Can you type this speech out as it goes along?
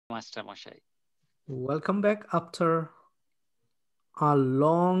Master Mashai. Welcome back after a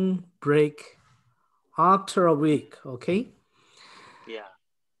long break, after a week, okay? Yeah.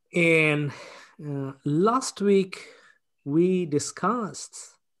 And last week we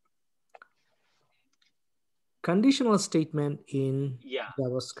discussed conditional statement in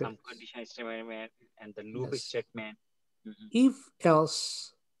JavaScript. Some conditional statement and the loop Yes. statement. If,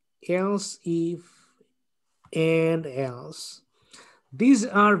 else, else, if, and else. These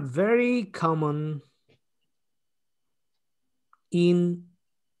are very common in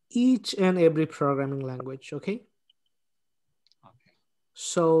each and every programming language, okay? Okay.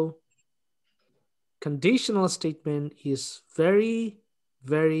 So conditional statement is very,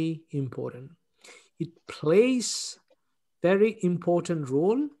 very important. It plays very important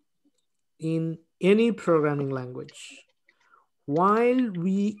role in any programming language. While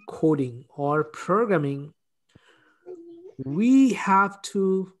we coding or programming, we have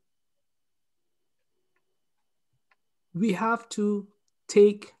to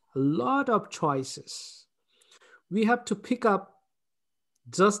take a lot of choices. We have to pick up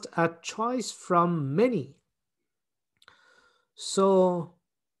just a choice from many. So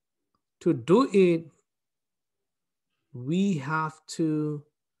to do it, we have to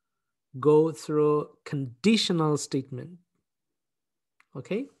go through conditional statement.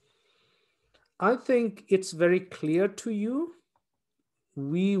 Okay, I think it's very clear to you.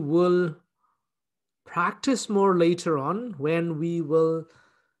 We will practice more later on when we will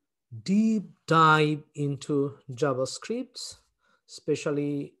deep dive into JavaScript,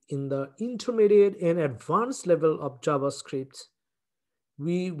 especially in the intermediate and advanced level of JavaScript.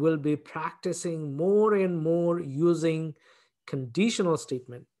 We will be practicing more and more using conditional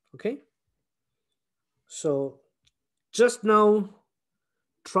statement. Okay, so just now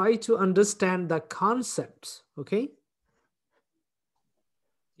try to understand the concepts. Okay,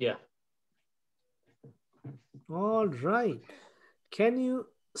 yeah. All right, can you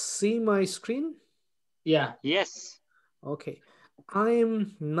see my screen? Yeah. Yes. Okay, I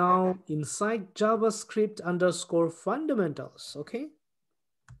am now inside JavaScript underscore fundamentals. Okay,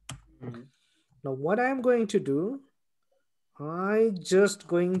 now what I'm going to do, I just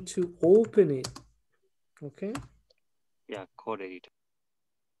going to open it. Okay, Yeah, code editor.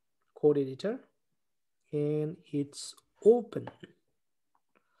 code editor, and it's open.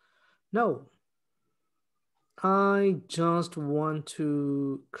 Now I just want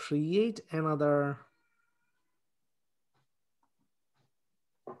to create another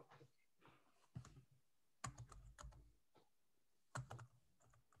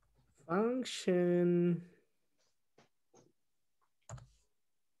function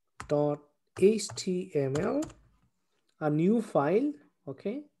dot html, a new file.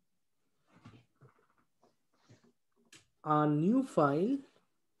 Okay, a new file,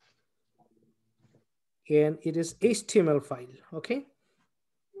 and it is HTML file. Okay,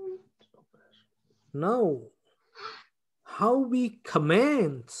 now how we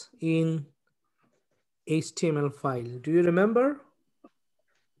comment in HTML file, do you remember?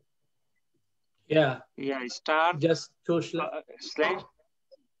 Yeah. Yeah, start Just to slash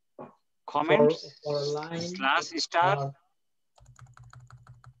comments for a line slash star.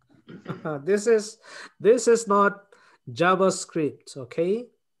 this is not JavaScript. Okay,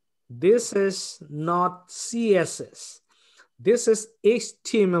 this is not CSS. This is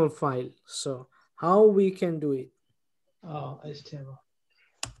HTML file. So how we can do it? Oh, HTML.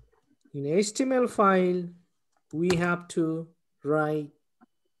 In HTML file, we have to write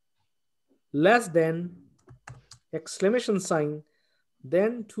less than, exclamation sign,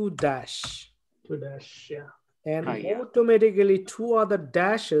 then two dash. Two dash, yeah. And Yeah. automatically two other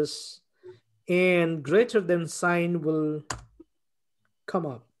dashes and greater than sign will come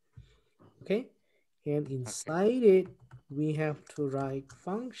up. Okay, and inside it we have to write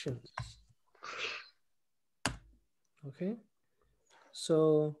functions. Okay,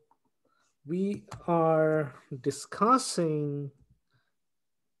 so we are discussing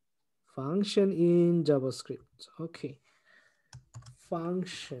function in JavaScript. Okay,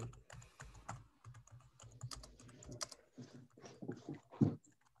 function.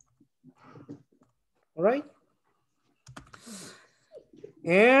 All right,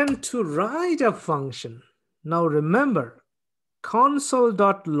 and to write a function, now remember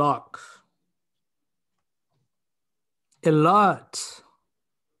console.log alert.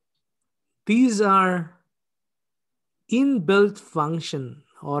 These are inbuilt function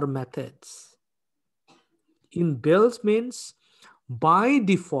or methods. Inbuilt means by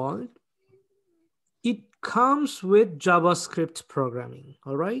default it comes with JavaScript programming.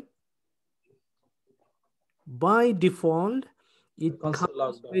 All right, by default It Console comes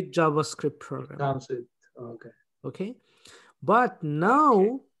log dot. with JavaScript It program. comes with, okay. Okay. But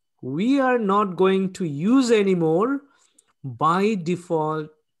now we are not going to use anymore by default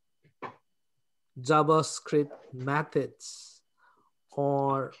JavaScript methods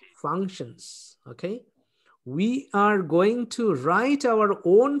or functions. Okay. We are going to write our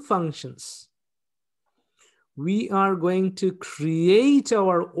own functions. We are going to create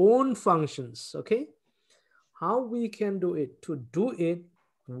our own functions. Okay. How we can do it? To do it,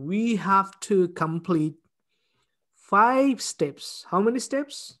 we have to complete 5 steps. How many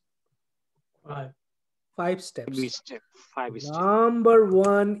steps? 5. 5 steps. Five step. Number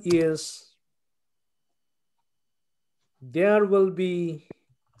 1 is there will be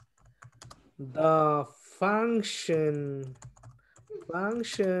the function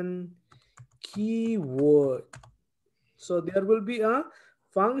keyword. So there will be a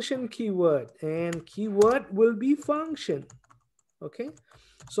function keyword and keyword will be function. Okay.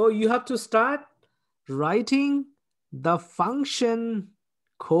 So you have to start writing the function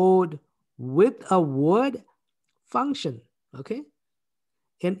code with a word function. Okay.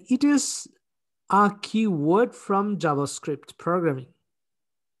 And it is a keyword from JavaScript programming.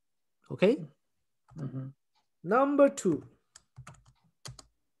 Okay. Mm-hmm. Number 2.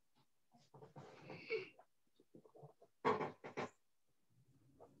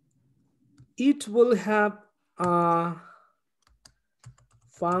 It will have a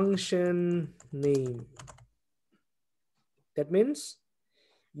function name. That means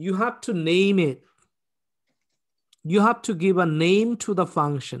you have to name it. You have to give a name to the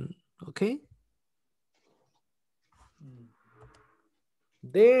function. Okay.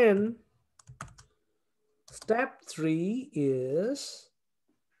 Then step 3 is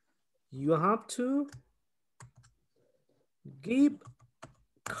you have to give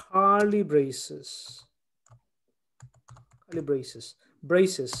curly braces. Braces.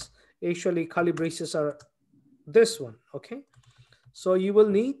 Actually, curly braces are this one. Okay. So you will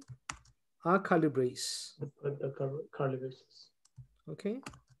need a curly brace. Put the curly braces. Okay.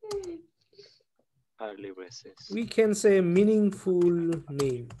 Curly braces. We can say meaningful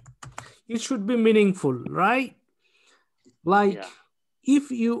name. It should be meaningful, right? Like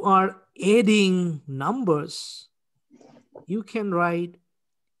if you are adding numbers, you can write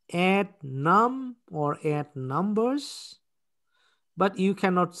add num or add numbers, but you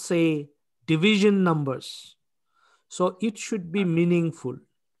cannot say division numbers. So it should be meaningful.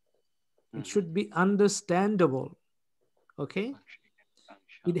 It should be understandable. Okay.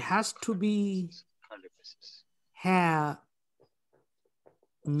 It has to be have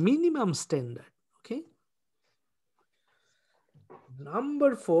minimum standard. Okay.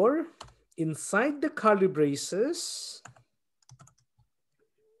 Number 4, inside the curly braces,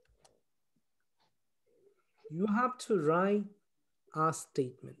 you have to write a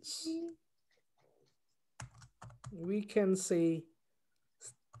statements. We can say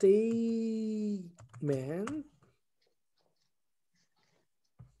statement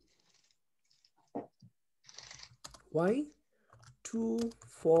why to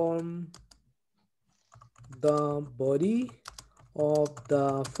form the body of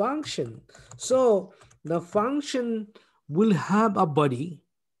the function. So the function will have a body,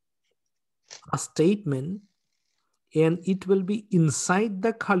 a statement, and it will be inside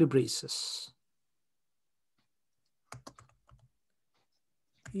the curly braces.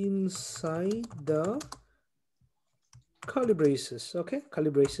 Inside the curly braces. Okay, curly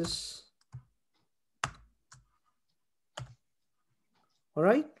braces. All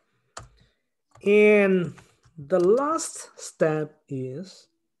right. And the last step is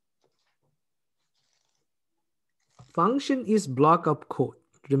function is block of code.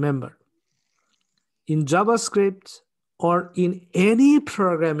 Remember, in JavaScript or in any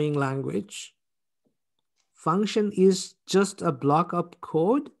programming language, function is just a block of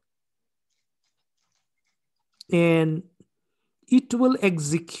code and it will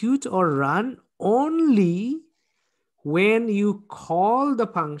execute or run only when you call the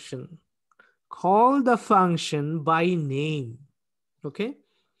function. Call the function by name. Okay.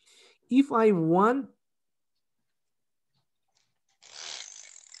 If I want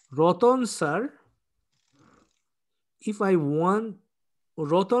Roton sir, if I want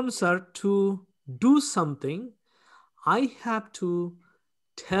Roton sir to do something, I have to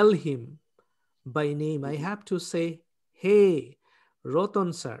tell him by name. I have to say, hey,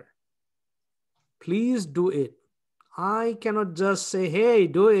 Roton sir, please do it. I cannot just say, hey,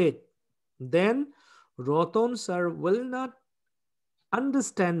 do it. Then Roton sir will not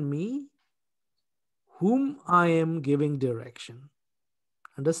understand me whom I am giving direction.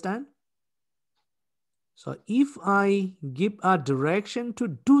 Understand? So if I give a direction to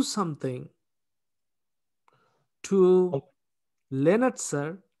do something to Leonard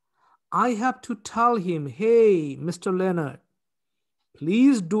sir, I have to tell him, hey, Mr. Leonard,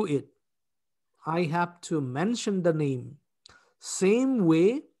 please do it. I have to mention the name. Same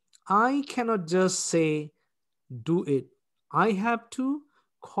way, I cannot just say, do it. I have to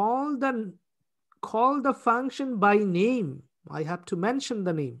call the function by name. I have to mention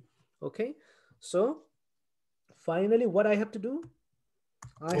the name. Okay. So finally, what I have to do?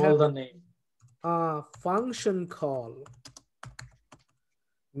 I Call have the name. a function call,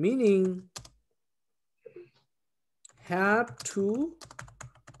 meaning have to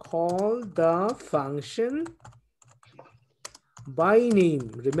call the function by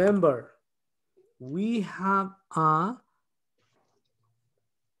name. Remember, we have a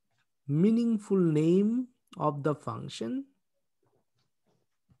meaningful name of the function.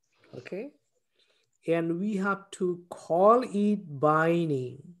 Okay. And we have to call it by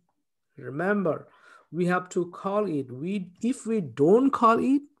name. Remember, we have to call it. If we don't call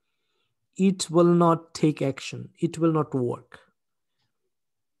it, it will not take action. It will not work.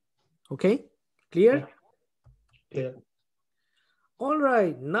 Okay, clear? Yeah. All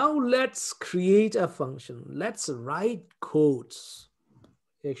right, now let's create a function. Let's write codes.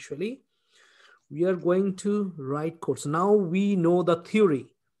 Actually, we are going to write codes. Now we know the theory.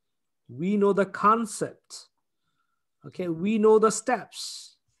 We know the concept. Okay, we know the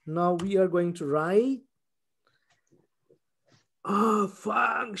steps. Now we are going to write a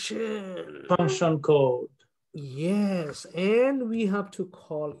function. Function code. Yes, and we have to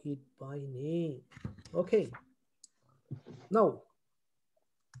call it by name. Okay. Now,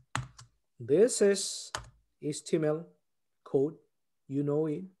 this is HTML code. You know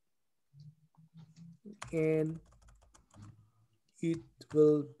it. And it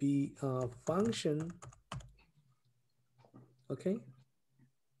will be a function. Okay.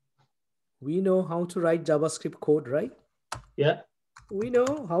 We know how to write JavaScript code, right? Yeah. We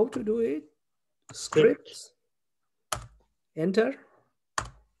know how to do it. Scripts. Enter.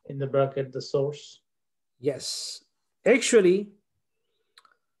 In the bracket, the source. Yes. Actually,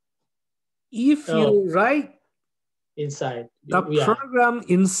 if you write inside the program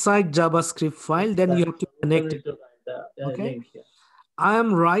inside JavaScript file, then you have to connect it. Okay. Link, yeah. I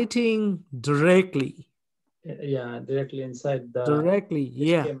am writing directly. Yeah, directly inside the directly,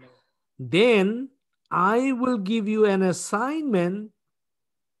 yeah. HTML. Then I will give you an assignment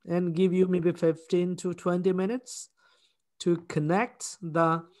and give you maybe 15 to 20 minutes to connect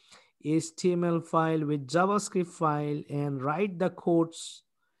the HTML file with JavaScript file and write the codes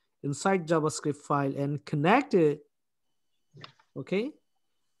inside JavaScript file and connect it, okay,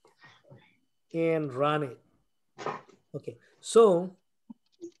 and run it. Okay, so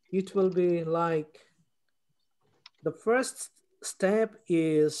it will be like the first step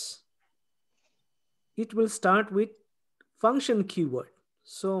is it will start with function keyword.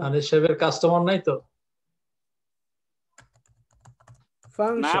 So customer নাই তো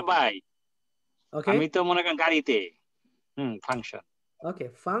function. না ভাই, okay, আমি তো মনে করেন গাড়িতে function. Okay,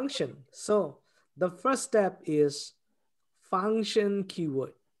 function. So the first step is function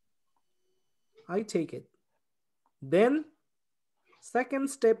keyword. I take it. Then second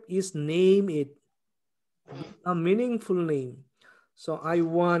step is name it, a meaningful name. So I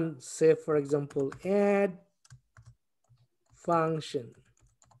want, say for example, add function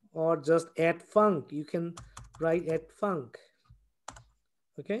or just add func. You can write add func.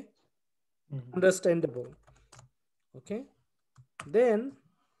 Okay, understandable. Okay, then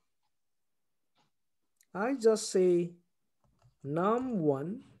I just say num1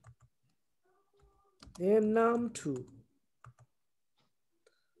 and num2.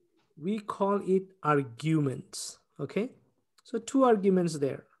 We call it arguments. Okay, so two arguments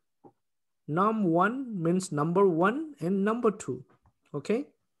there. Num1 means number 1 and number 2. Okay,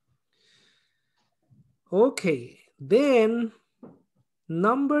 okay, then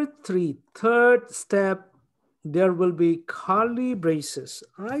number 3, third step, there will be curly braces.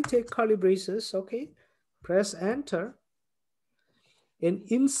 I take curly braces. Okay, press enter, and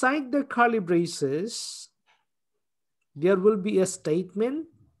inside the curly braces there will be a statement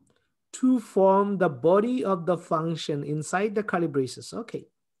to form the body of the function inside the curly braces. Okay,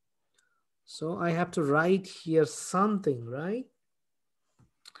 so I have to write here something, right?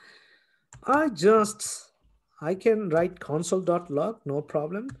 I can write console.log, no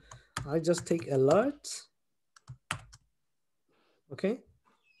problem. I just take alert. Okay,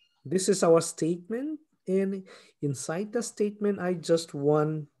 this is our statement, and inside the statement I just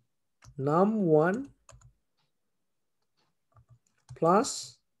want num1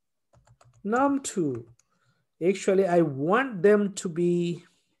 plus num2. Actually, I want them to be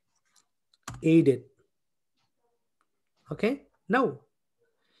aided. Okay, now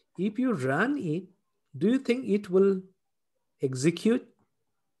if you run it, do you think it will execute?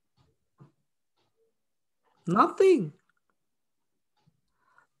 Nothing.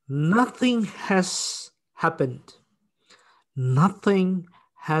 Nothing has happened. Nothing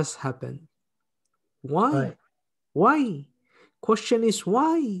has happened. Why? Right. Why? Question is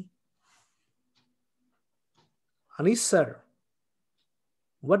why? Anish sir,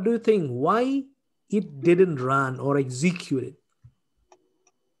 what do you think? Why it didn't run or execute it?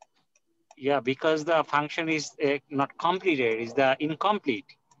 Yeah, because the function is not completed, is the incomplete.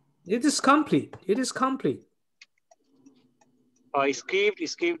 It is complete. It is complete. Script,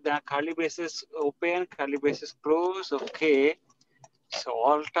 the curly braces open, curly braces close. Okay. So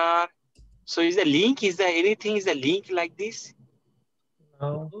alter. So is the link, is there anything, is the link like this?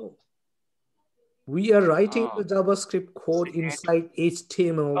 No. Oh. We are writing Oh. the JavaScript code inside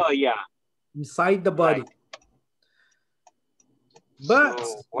HTML, Oh, yeah. inside the body. Right. But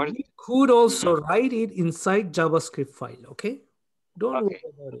So what is we could also write it inside JavaScript file, okay? Don't worry okay.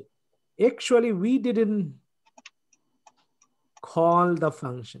 about it. Actually, we didn't call the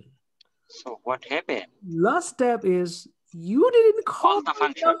function. So what happened? Last step is you didn't call the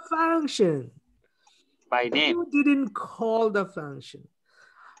the function. By name. You didn't call the function.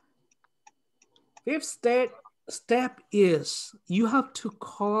 Fifth step is you have to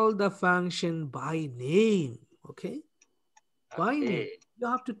call the function by name, okay? By name. You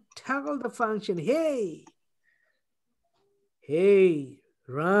have to tell the function, hey,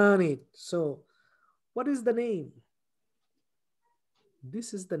 run it. So what is the name?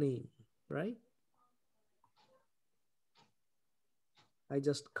 This is the name, right? I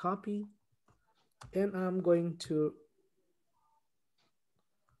just copy and I'm going to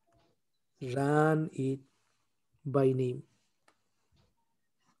run it by name.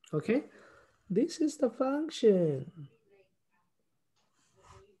 Okay, this is the function.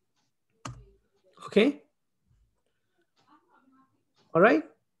 Okay, all right.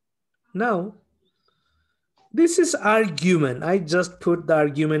 Now, this is argument. I just put the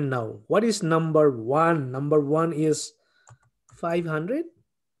argument now. What is number one? Number one is 500.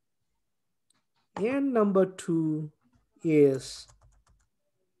 And number two is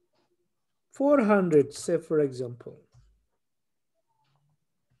 400, say for example.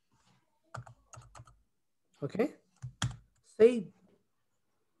 Okay, save.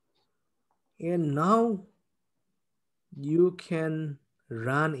 And now you can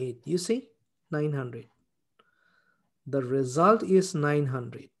run it. You see, 900. The result is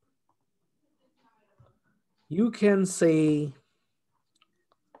 900. You can say,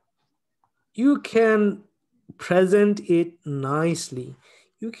 you can present it nicely.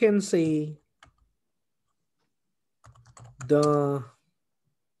 You can say the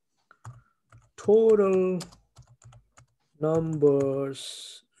total number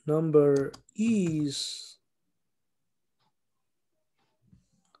is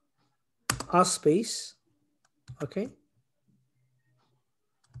a space, okay?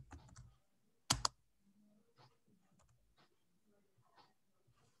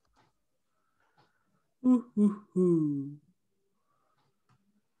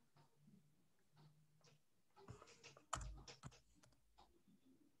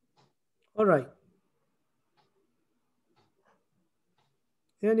 All right.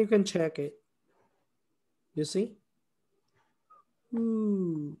 And you can check it. You see?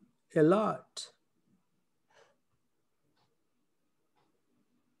 A lot.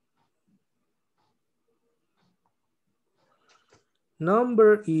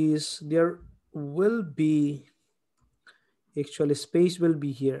 Number is, there will be, actually space will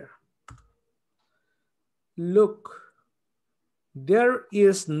be here. Look, there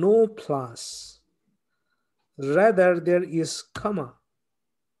is no plus. Rather, there is comma.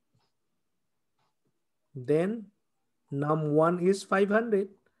 Then num1 is 500.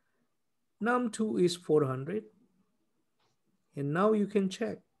 Num2 is 400. And now you can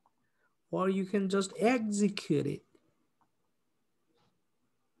check. Or you can just execute it.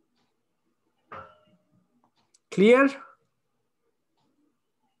 Clear?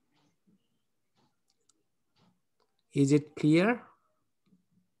 Is it clear?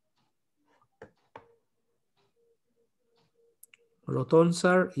 Roton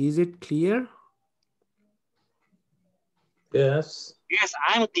sir, is it clear? Yes. Yes,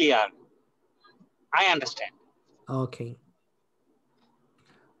 I'm clear. I understand. Okay.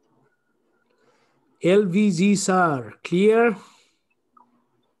 LVG sir, clear?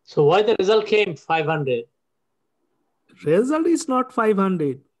 So why the result came 500? Result is not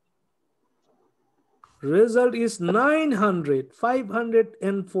 500. Result is 900, 500,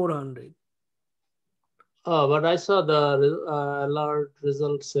 and 400. Oh, but I saw the alert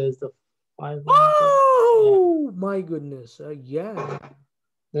result says the 500. Oh, my goodness. Yeah.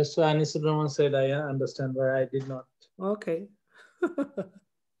 That's why Anis Rahman said I understand, but I did not. Okay.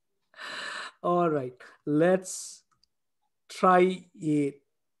 All right. Let's try it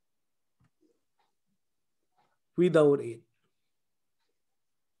without it.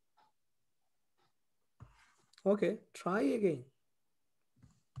 Okay. Try again.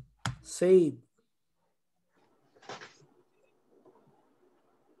 Save.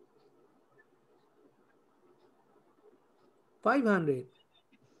 $500.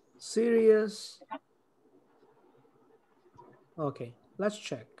 Serious? Okay, let's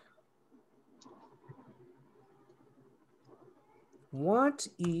check. What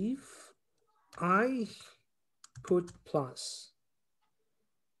if I put plus?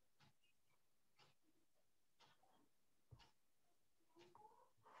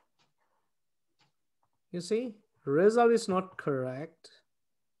 You see, result is not correct.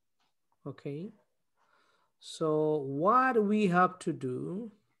 Okay. So what we have to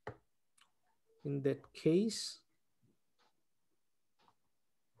do in that case,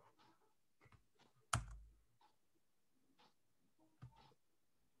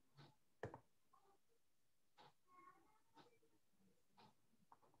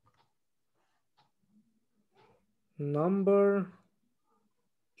 number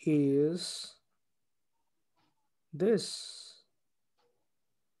is this.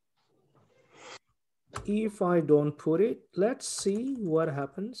 If I don't put it, let's see what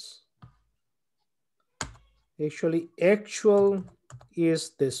happens. Actually, actual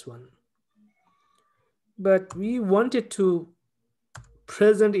is this one. But we wanted to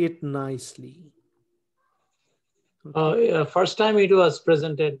present it nicely. Okay. First time it was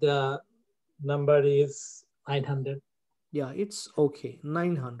presented, the number is 900. Yeah, it's okay,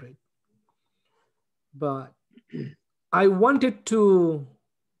 900. But I wanted to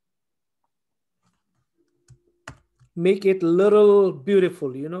make it little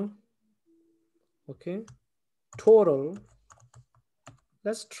beautiful, you know. Okay, total,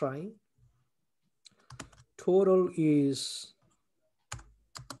 let's try. Total is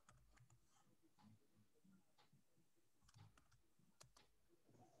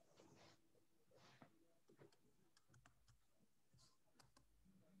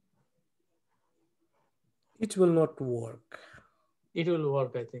it will not work. It will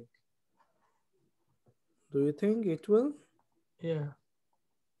work, I think. Do you think it will? Yeah.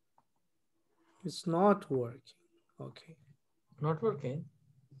 It's not working. Okay, Not working.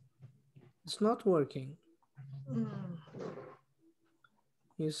 it's not working.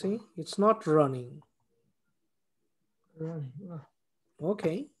 You see, it's not running. Running.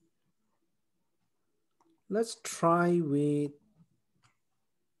 Okay, let's try with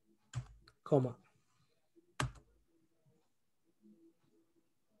comma.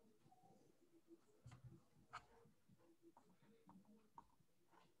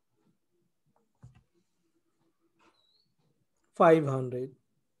 $500.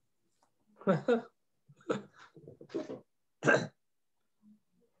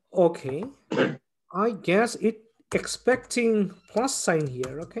 Okay, I guess it expecting plus sign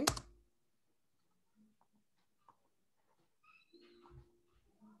here. Okay,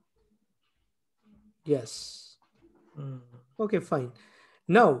 yes. Okay, fine.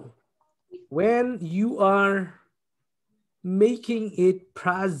 Now, when you are making it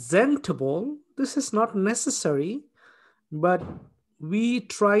presentable, this is not necessary, but we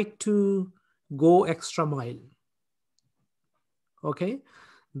try to go extra mile. Okay,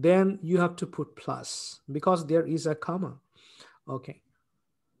 then you have to put plus because there is a comma. Okay,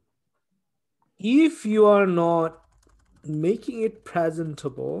 if you are not making it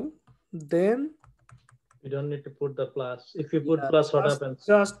presentable, then You don't need to put the plus. If you put plus, what happens?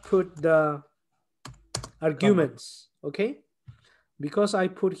 just put the arguments. Okay, because I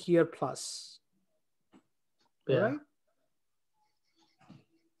put here plus. Yeah. All right.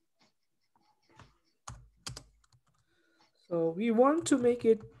 So we want to make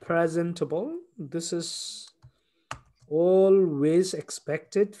it presentable. This is always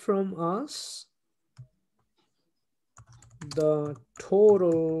expected from us. The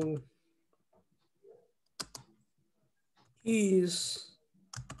total is,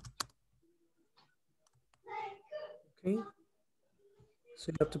 okay,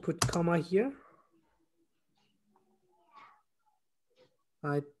 so you have to put comma here.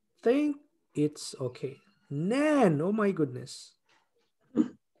 I think it's okay. Nan, oh my goodness.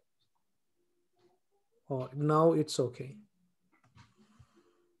 Oh, now it's okay.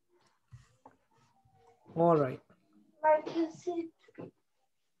 All right.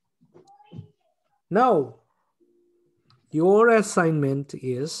 Now, your assignment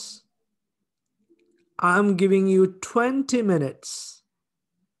is, I'm giving you 20 minutes.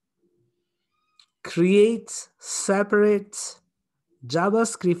 Create separate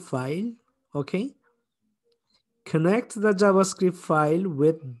JavaScript file, okay? Connect the JavaScript file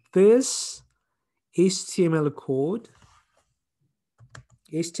with this HTML code,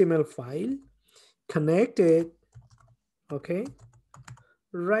 HTML file, connect it, okay?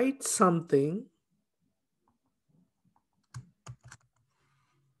 Write something.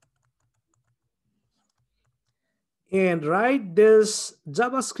 And write this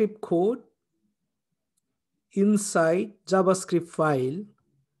JavaScript code inside JavaScript file,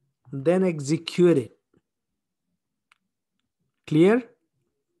 then execute it. Clear?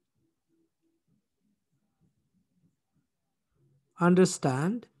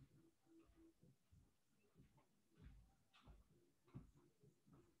 Understand?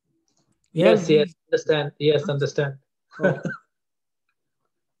 Yes, LV, yes, understand. Yes, understand. oh.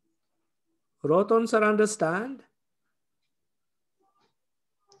 Roton sir, understand?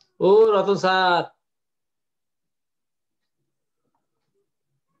 Oh, Ratan sir.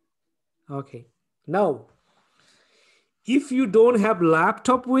 Okay. Now, if you don't have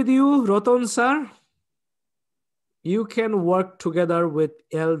laptop with you, Roton sir, you can work together with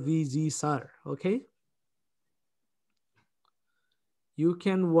LVG sir, okay? You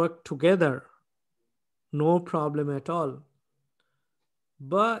can work together, no problem at all.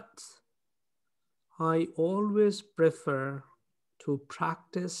 But I always prefer to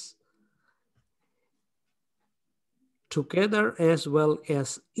practice together as well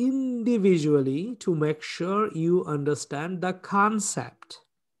as individually to make sure you understand the concept.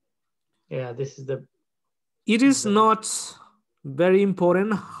 Yeah, this is the. It is not very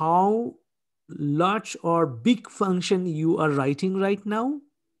important how large or big function you are writing right now,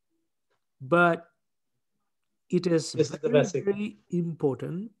 but it is This is the very, basic. very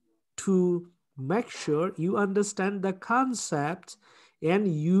important to make sure you understand the concept and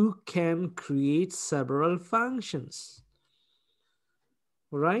you can create several functions,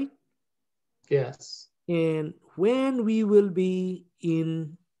 right? Yes. And when we will be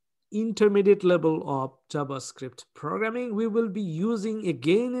in intermediate level of JavaScript programming, we will be using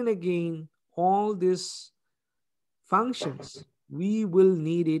again and again all these functions. We will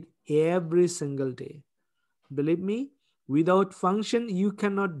need it every single day. Believe me, without function, you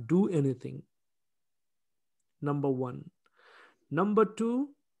cannot do anything. Number one. Number two,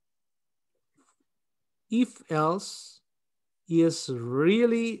 if else is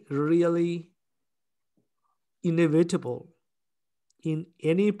really, really inevitable in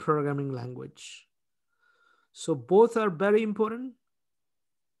any programming language. So both are very important.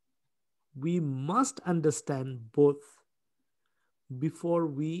 We must understand both before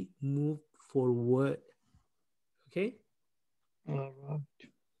we move forward. Okay? All right.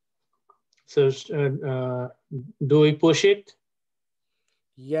 So, do we push it?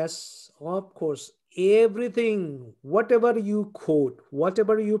 Yes, of course. Everything, whatever you code,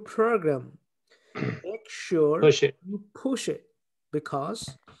 whatever you program, make sure Push it. you push it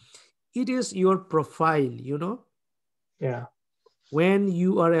because it is your profile, you know? Yeah. When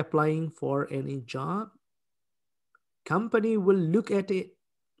you are applying for any job, company will look at it.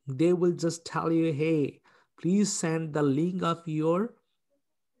 They will just tell you, hey, please send the link of your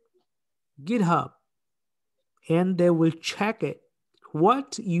GitHub, and they will check it,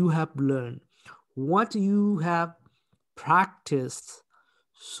 what you have learned, what you have practiced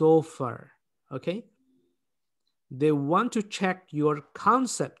so far. Okay? They want to check your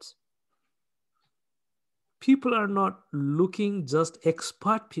concepts. People are not looking just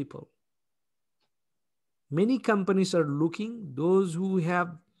expert people. Many companies are looking those who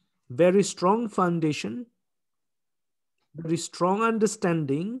have very strong foundation, very strong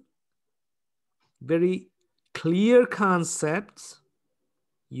understanding, very clear concepts.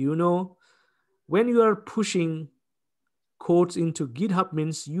 You know, when you are pushing codes into GitHub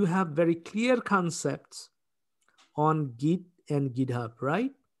means you have very clear concepts on Git and GitHub,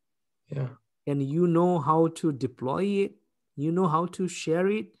 right? Yeah. And you know how to deploy it, you know how to share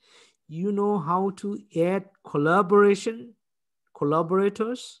it, you know how to add collaborators.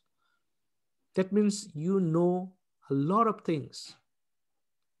 That means you know a lot of things.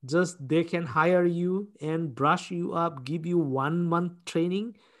 Just they can hire you and brush you up, give you 1 month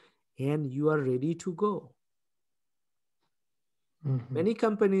training, and you are ready to go. Mm-hmm. Many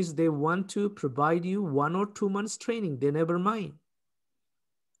companies, they want to provide you 1 or 2 months training. They never mind.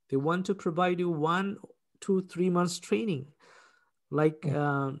 They want to provide you 1 to 3 months training. Like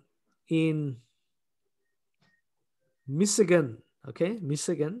in Michigan, okay,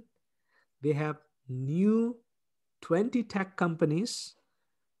 Michigan, they have new 20 tech companies,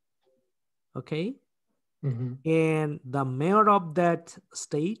 okay, and the mayor of that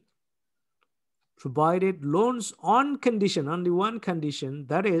state provided loans on condition, only one condition,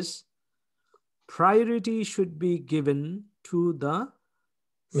 that is priority should be given to the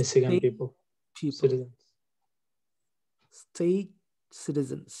Michigan state people, citizens. State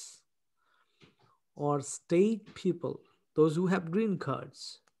citizens or state people, those who have green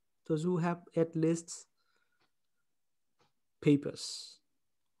cards, those who have at least papers,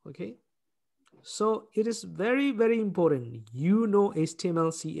 okay? So it is very, very important. You know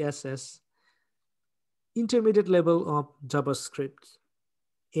HTML, CSS, intermediate level of JavaScript,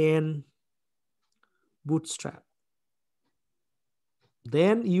 and Bootstrap.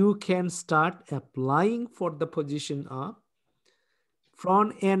 Then you can start applying for the position of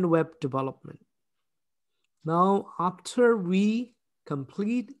front-end web development. Now, after we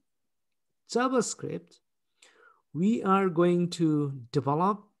complete JavaScript, we are going to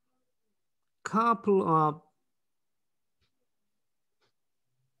develop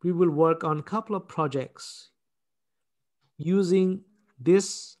we will work on a couple of projects using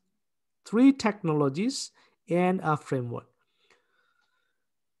these 3 technologies and a framework.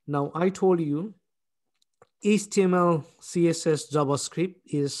 Now, I told you HTML, CSS, JavaScript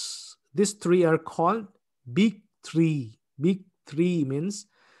these 3 are called big 3. Big 3 means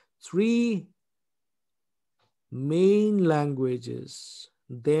 3 main languages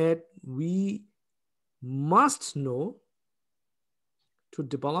that we must know to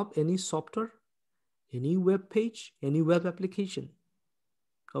develop any software, any web page, any web application,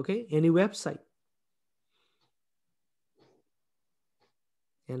 okay, any website.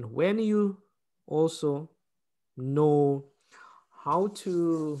 And when you also know how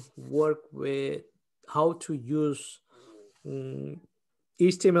to work with, how to use HTML,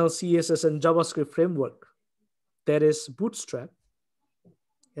 CSS, and JavaScript framework, that is Bootstrap,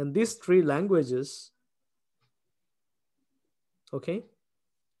 and these 3 languages, okay,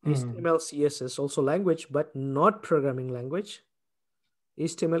 HTML, CSS also language, but not programming language.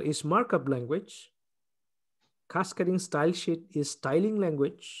 HTML is markup language. Cascading style sheet is styling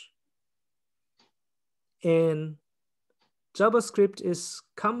language. And JavaScript is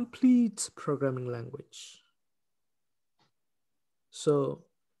complete programming language. So,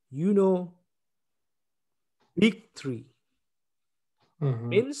 you know, big 3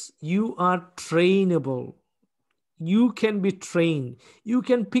 means you are trainable. You can be trained. You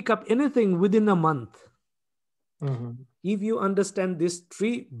can pick up anything within a month. If you understand these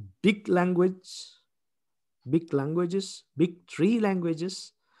 3 big 3 languages,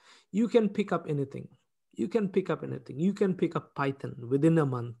 you can pick up anything. You can pick up anything. You can pick up Python within a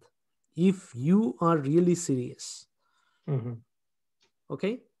month if you are really serious.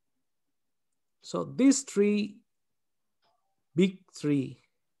 Okay? So these 3 big 3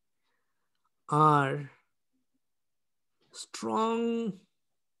 are strong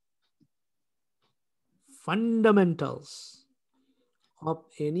fundamentals of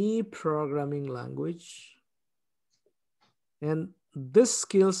any programming language, and these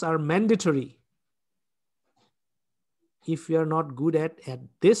skills are mandatory. If you are not good at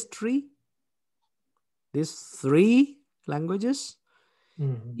these 3 languages,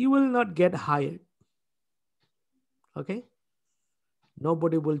 you will not get hired. Okay?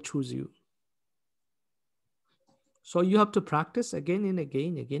 Nobody will choose you. So you have to practice again and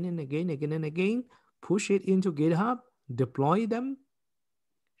again, again and again, push it into GitHub, deploy them,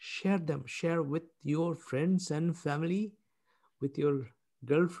 share with your friends and family, with your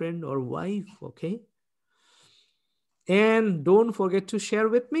girlfriend or wife, okay? And don't forget to share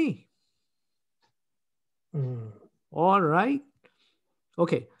with me. All right.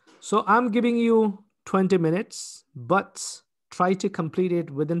 Okay, so I'm giving you 20 minutes, but try to complete it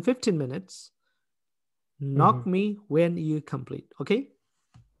within 15 minutes. Knock me when you complete, okay?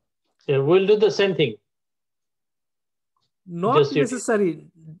 Yeah, we'll do the same thing. Not necessary.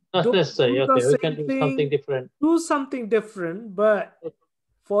 Not necessary. Okay, we can do something different. Do something different, but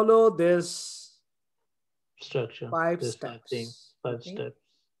follow this structure. 5 steps. 5 steps.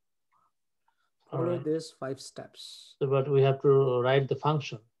 Follow this 5 steps. So, but we have to write the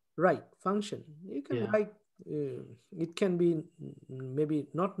function. Right, function. You can write, it can be maybe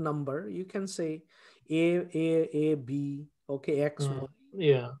not number. You can say A, B, okay, X, Y.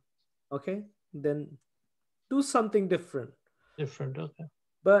 Yeah. Okay, then do something different. Okay.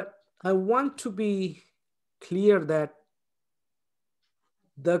 But I want to be clear that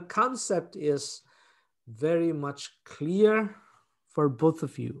the concept is very much clear for both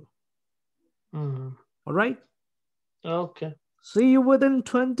of you. All right? Okay. See you within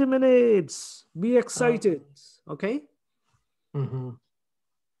 20 minutes. Be excited. Okay.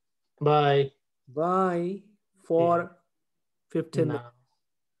 Bye. Bye for 15 minutes. Now.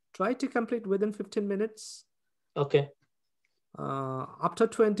 Try to complete within 15 minutes. Okay. After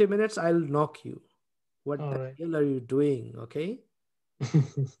 20 minutes, I'll knock you. What All the right. hell are you doing? Okay.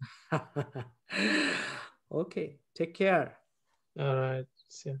 Okay. Take care. All right.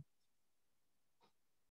 See ya.